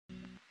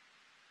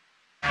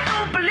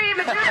believe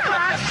me, just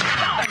watch.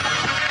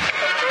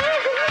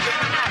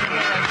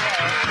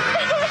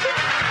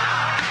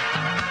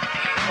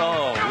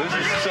 Oh, this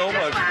is so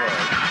much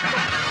fun.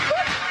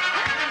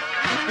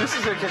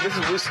 This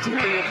is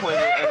Wisteria playing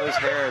with Emma's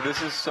hair.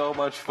 This is so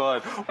much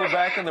fun. We're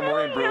back in the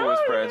Morning Brew with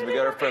friends. We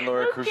got our friend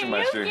Laura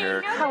Kruschenmeister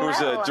here, who's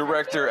a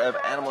director of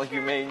Animal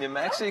Humane in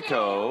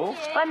Mexico.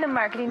 I'm the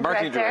marketing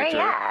director,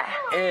 yeah.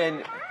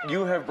 And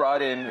you have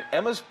brought in,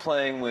 Emma's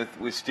playing with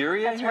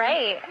Wisteria. That's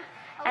right.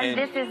 And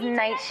this is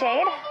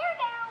Nightshade.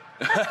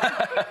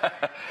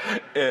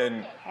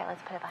 And here,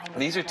 let's put it behind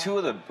these are two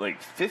of the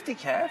 50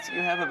 cats you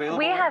have available?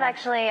 We have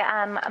actually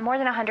more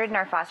than 100 in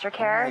our foster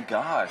care. Oh my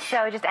gosh.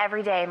 So just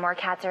every day more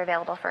cats are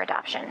available for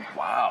adoption.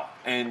 Wow.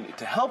 And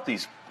to help the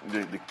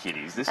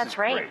kitties, this is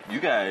right. great. You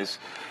guys,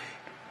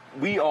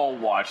 we all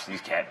watch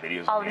these cat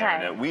videos all on the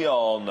time. internet. We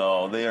all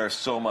know they are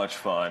so much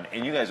fun.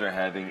 And you guys are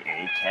having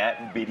a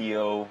cat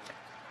video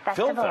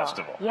film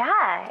festival.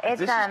 Yeah, it's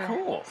this is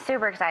cool.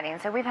 Super exciting.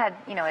 So we've had,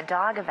 a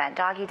dog event,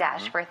 Doggy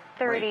Dash, for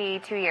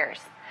 32 years.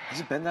 Has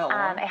it been that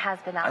long? It has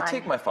been that long. I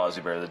take my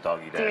Fozzie Bear to the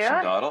Doggy Dash. Do you?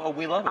 And Dawdle. Oh,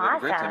 we love it. We have a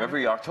great time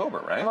every October,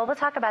 right? Well, we'll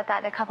talk about that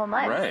in a couple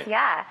months. Right.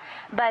 Yeah.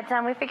 But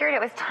we figured it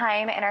was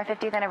time in our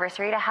 50th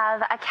anniversary to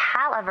have a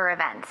cat lover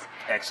event.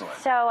 Excellent.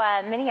 So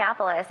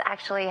Minneapolis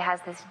actually has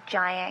this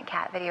giant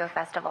cat video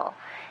festival,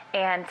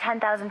 and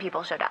 10,000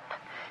 people showed up.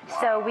 Wow.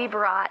 So we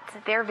brought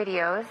their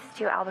videos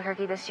to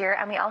Albuquerque this year,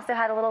 and we also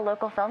had a little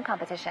local film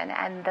competition,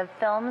 and the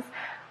films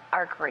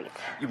are great.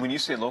 When you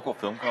say local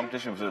film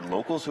competition, was it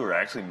locals who are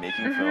actually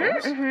making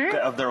films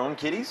of their own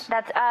kitties?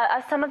 That's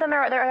some of them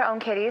are their own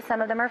kitties,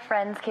 some of them are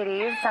friends'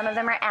 kitties, some of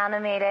them are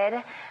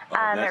animated.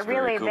 That's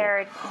really,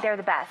 very cool. they're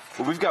the best.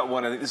 Well, we've got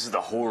one. I think this is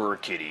the horror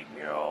kitty,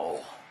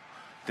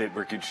 that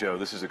we could show.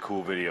 This is a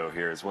cool video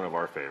here. It's one of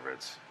our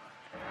favorites.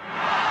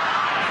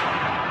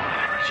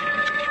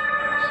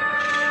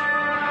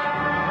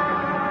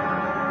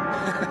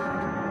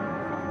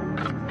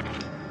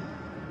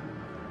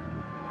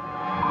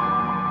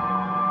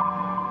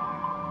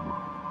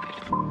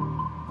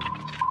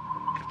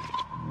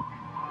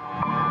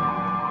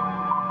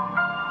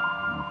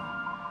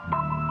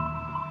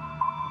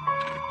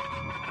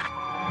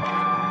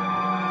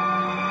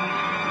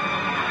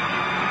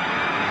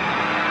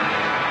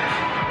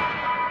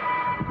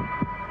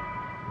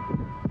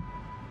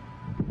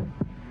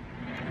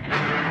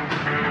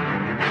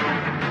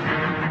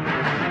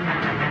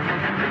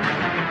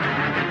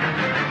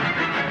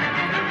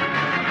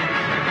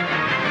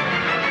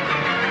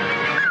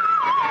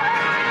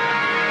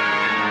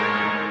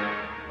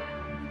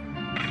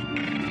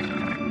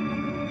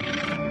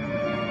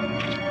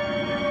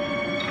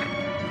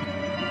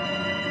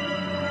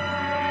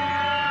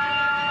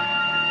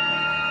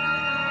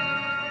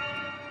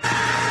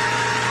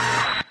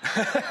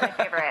 My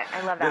favorite.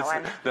 I love that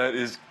one. That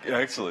is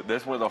excellent.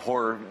 That's one of the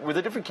horror. Were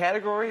there different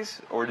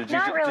categories, or did you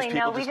Not really? just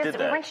people No, we did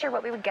that? weren't sure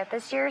what we would get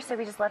this year, so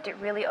we just left it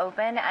really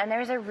open. And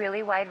there's a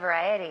really wide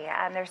variety.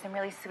 There's some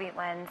really sweet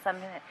ones, some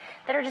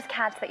that are just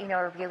cats that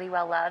are really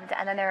well loved,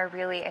 and then there are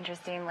really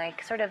interesting,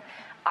 sort of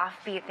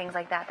offbeat things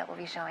like that we'll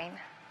be showing.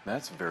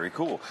 That's very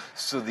cool.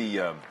 So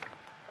the.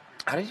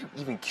 How do you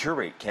even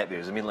curate cat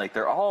videos? I mean,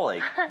 they're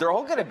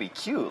all gonna be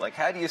cute.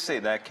 How do you say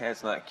that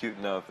cat's not cute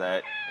enough?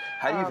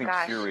 How do you even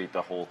curate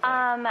the whole thing?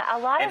 A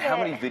lot of how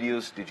many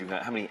videos did you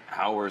have? How many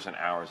hours and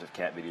hours of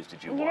cat videos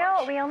did you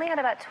watch? We only had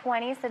about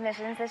 20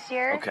 submissions this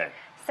year. Okay.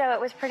 So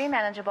it was pretty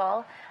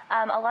manageable.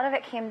 A lot of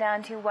it came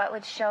down to what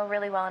would show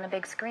really well on a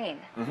big screen.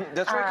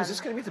 That's right, because it's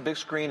going to be the big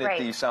screen at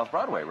the South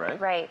Broadway, right?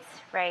 Right.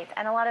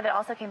 And a lot of it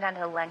also came down to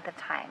the length of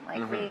time.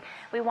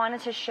 We wanted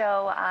to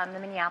show the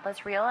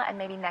Minneapolis reel, and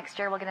maybe next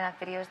year we'll get enough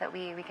videos that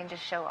we can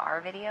just show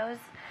our videos.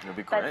 That'd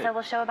be great. But so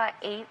we'll show about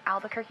 8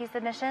 Albuquerque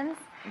submissions,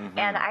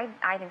 and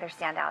I think they're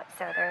standout,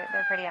 so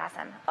they're pretty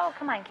awesome. Oh,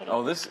 come on, kitty.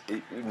 Oh, this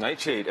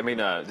Nightshade,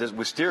 this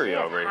Wisteria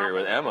over here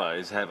with Emma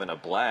is having a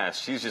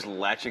blast. She's just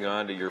latching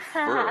onto your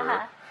fur.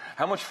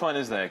 How much fun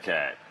is that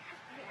cat?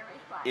 Very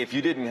fun. If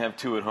you didn't have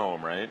two at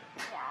home, right?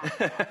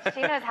 Yeah.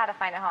 She knows how to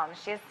find a home.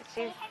 She's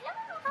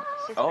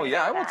oh,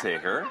 yeah, I will that.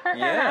 take her.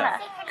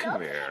 Yeah.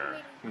 Come here.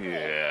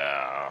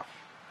 Yeah.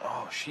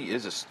 Oh, she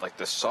is like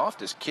the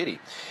softest kitty.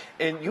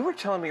 And you were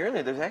telling me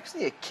earlier, there's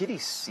actually a kitty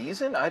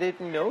season? I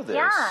didn't know this.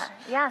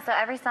 Yeah. So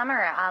every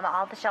summer,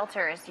 all the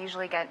shelters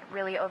usually get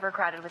really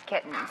overcrowded with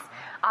kittens.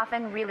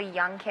 Often really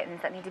young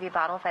kittens that need to be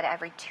bottle fed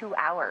every 2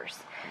 hours.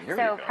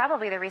 So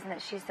probably the reason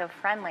that she's so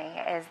friendly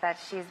is that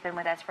she's been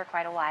with us for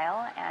quite a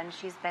while, and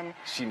she's been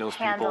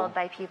handled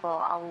by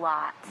people a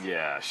lot.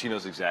 Yeah, she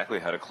knows exactly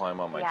how to climb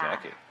on my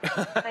jacket.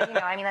 But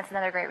that's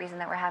another great reason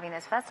that we're having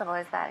this festival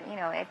is that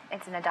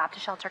it's an adopt a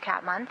shelter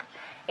cat month.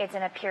 It's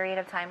in a period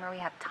of time where we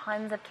have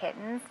tons of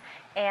kittens,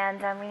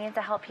 and we need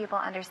to help people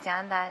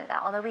understand that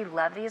although we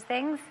love these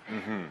things,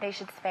 they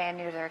should spay and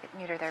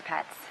neuter their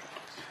pets.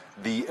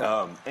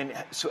 And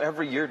so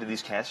every year, do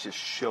these cats just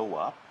show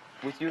up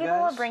with you guys?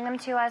 People will bring them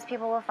to us.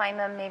 People will find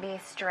them maybe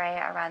stray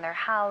around their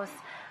house.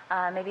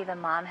 Maybe the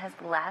mom has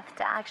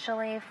left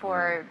actually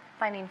for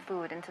finding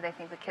food, and so they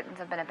think the kittens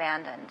have been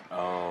abandoned.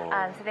 Oh.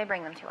 So they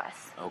bring them to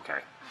us. Okay.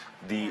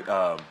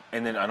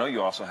 And then I know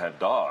you also have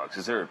dogs.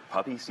 Is there a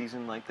puppy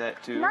season like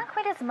that too? Not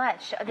quite as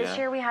much. This Yeah.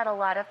 year we had a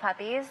lot of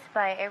puppies,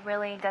 but it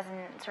really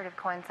doesn't sort of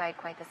coincide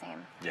quite the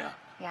same. Yeah.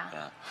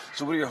 Yeah.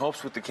 So what are your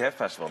hopes with the cat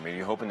festival? I mean,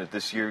 you're hoping that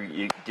this year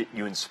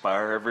you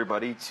inspire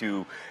everybody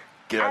to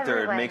get out there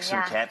and Everyone, make some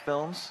yeah. cat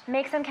films?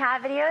 Make some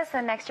cat videos,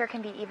 so next year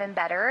can be even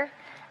better.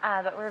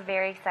 But we're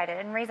very excited,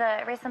 and raise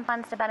some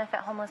funds to benefit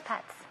homeless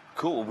pets.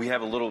 Cool. We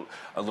have a little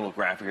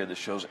graphic here that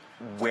shows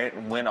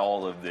when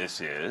all of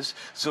this is.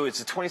 So it's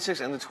the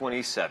 26th and the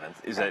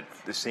 27th. Is that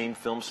the same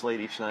film slate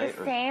each night?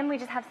 The same. We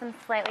just have some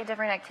slightly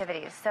different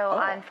activities. So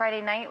on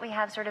Friday night, we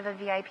have sort of a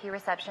VIP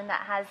reception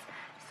that has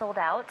sold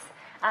out.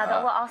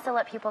 But we'll also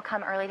let people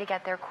come early to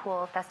get their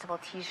cool festival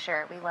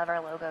T-shirt. We love our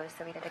logos,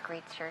 so we did a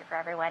great shirt for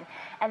everyone.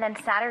 And then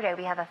Saturday,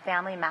 we have a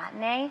family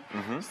matinee.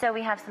 So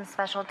we have some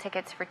special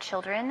tickets for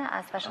children,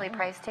 specially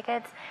priced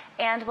tickets.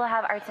 And we'll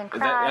have arts and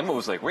crafts. Emma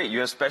was like, wait, you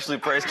have specially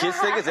priced kids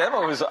tickets?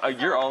 Emma was,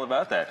 you're all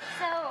about that.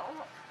 So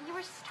you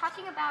were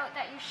talking about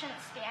that you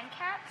shouldn't stand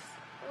cats.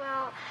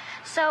 Well,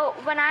 so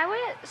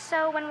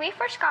when we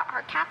first got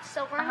our cats,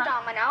 Silver and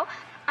Domino,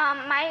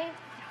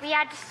 we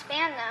had to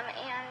span them,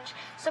 and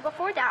so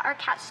before that, our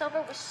cat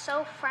Silver was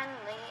so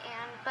friendly,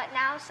 but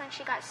now since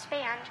she got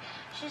spanned,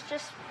 she's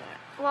just,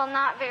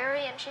 not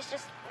very, and she's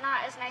just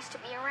not as nice to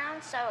be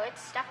around, so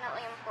it's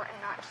definitely important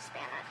not to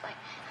span it,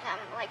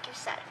 like you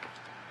said.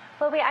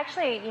 Well, we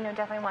actually,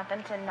 definitely want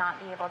them to not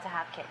be able to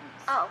have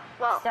kittens.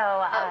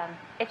 So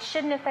it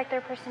shouldn't affect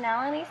their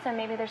personality, so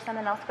maybe there's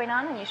something else going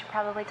on, and you should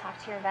probably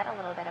talk to your vet a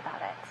little bit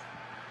about it.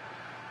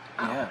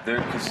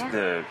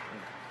 Because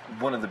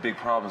one of the big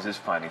problems is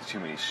finding too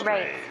many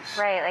strays.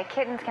 Right. Like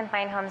kittens can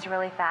find homes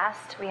really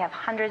fast. We have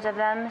hundreds of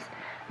them,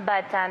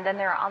 but then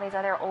there are all these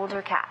other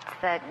older cats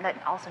that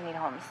also need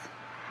homes.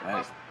 Right.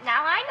 Well,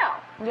 now I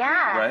know.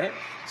 Yeah. Right?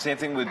 Same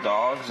thing with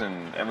dogs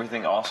and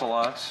everything,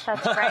 ocelots.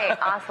 That's right,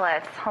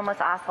 ocelots,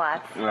 homeless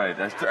ocelots. Right.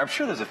 I'm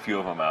sure there's a few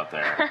of them out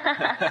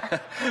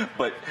there.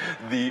 But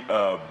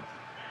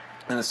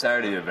and the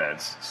Saturday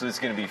events. So it's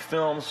going to be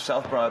films,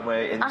 South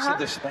Broadway, and you said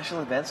there's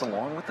special events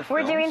along with the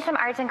films? We're doing some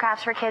arts and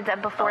crafts for kids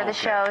before the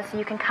show, so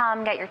you can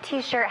come, get your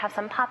T-shirt, have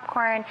some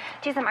popcorn,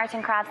 do some arts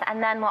and crafts,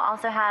 and then we'll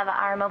also have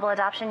our mobile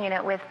adoption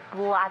unit with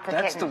lots of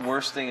kittens. That's the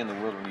worst thing in the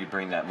world when you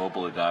bring that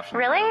mobile adoption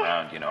really? unit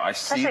around. I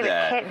see Especially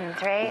that. With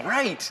kittens, right?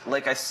 Right.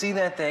 Like I see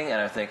that thing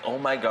and I think, oh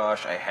my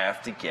gosh, I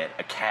have to get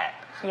a cat.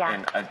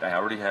 Yeah. And I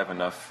already have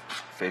enough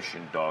fish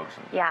and dogs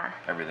and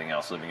everything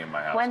else living in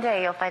my house. One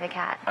day you'll find a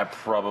cat. I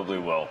probably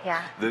will.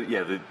 Yeah.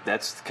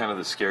 That's kind of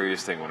the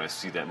scariest thing when I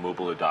see that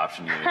mobile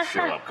adoption unit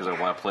show up, because I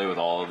want to play with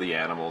all of the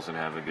animals and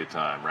have a good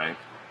time, right?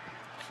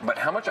 But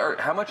how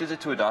much is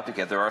it to adopt a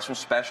cat? There are some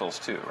specials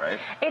too, right?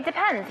 It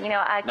depends.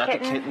 Not the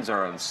kittens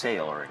are on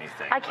sale or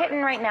anything. A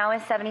kitten right now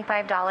is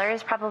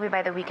 $75. Probably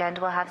by the weekend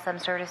we'll have some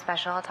sort of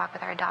special. I'll talk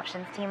with our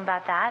adoptions team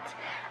about that.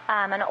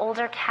 An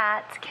older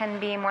cat can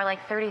be more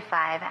like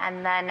 $35,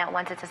 and then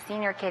once it's a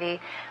senior kitty,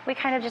 we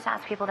kind of just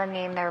ask people to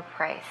name their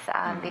price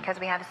because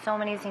we have so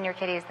many senior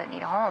kitties that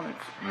need homes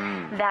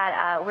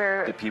that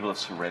that people have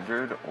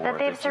surrendered, or that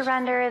they've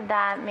surrendered,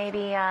 that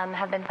maybe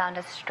have been found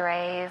as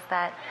strays,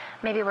 that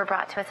maybe were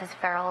brought to us as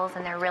ferals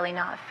and they're really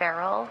not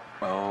feral.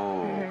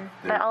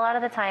 But a lot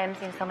of the times,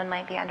 someone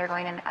might be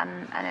undergoing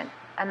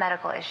a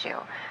medical issue.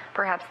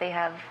 Perhaps they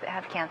have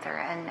cancer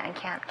and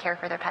can't care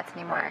for their pets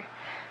anymore. Right.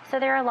 So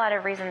there are a lot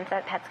of reasons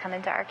that pets come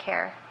into our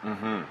care.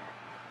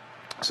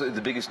 So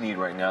the biggest need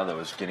right now, though,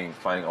 is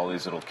finding all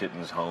these little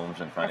kittens' homes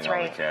and finding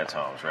all the cats'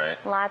 homes,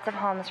 right? Lots of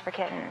homes for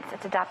kittens.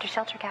 It's Adopt a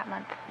Shelter Cat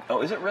Month.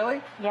 Oh, is it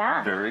really?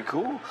 Yeah. Very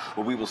cool.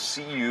 Well, we will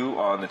see you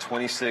on the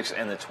 26th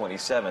and the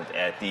 27th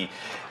at the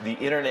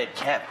Internet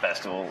Cat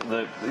Festival.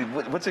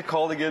 What's it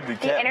called again?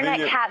 The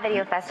Internet Cat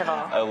Video Festival.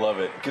 I love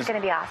it. It's going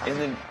to be awesome. And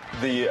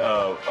then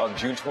on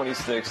June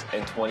 26th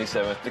and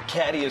 27th, the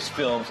Cattiest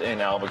Films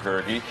in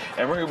Albuquerque.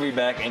 And we're going to be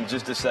back in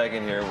just a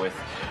second here with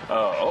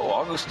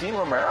Augustine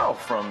Romero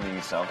from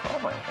the South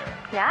Broadway here.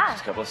 Yeah.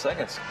 Just a couple of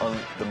seconds on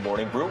the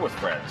Morning Brew with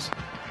Friends.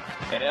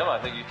 And Emma,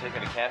 I think you're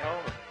taking a cat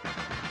home?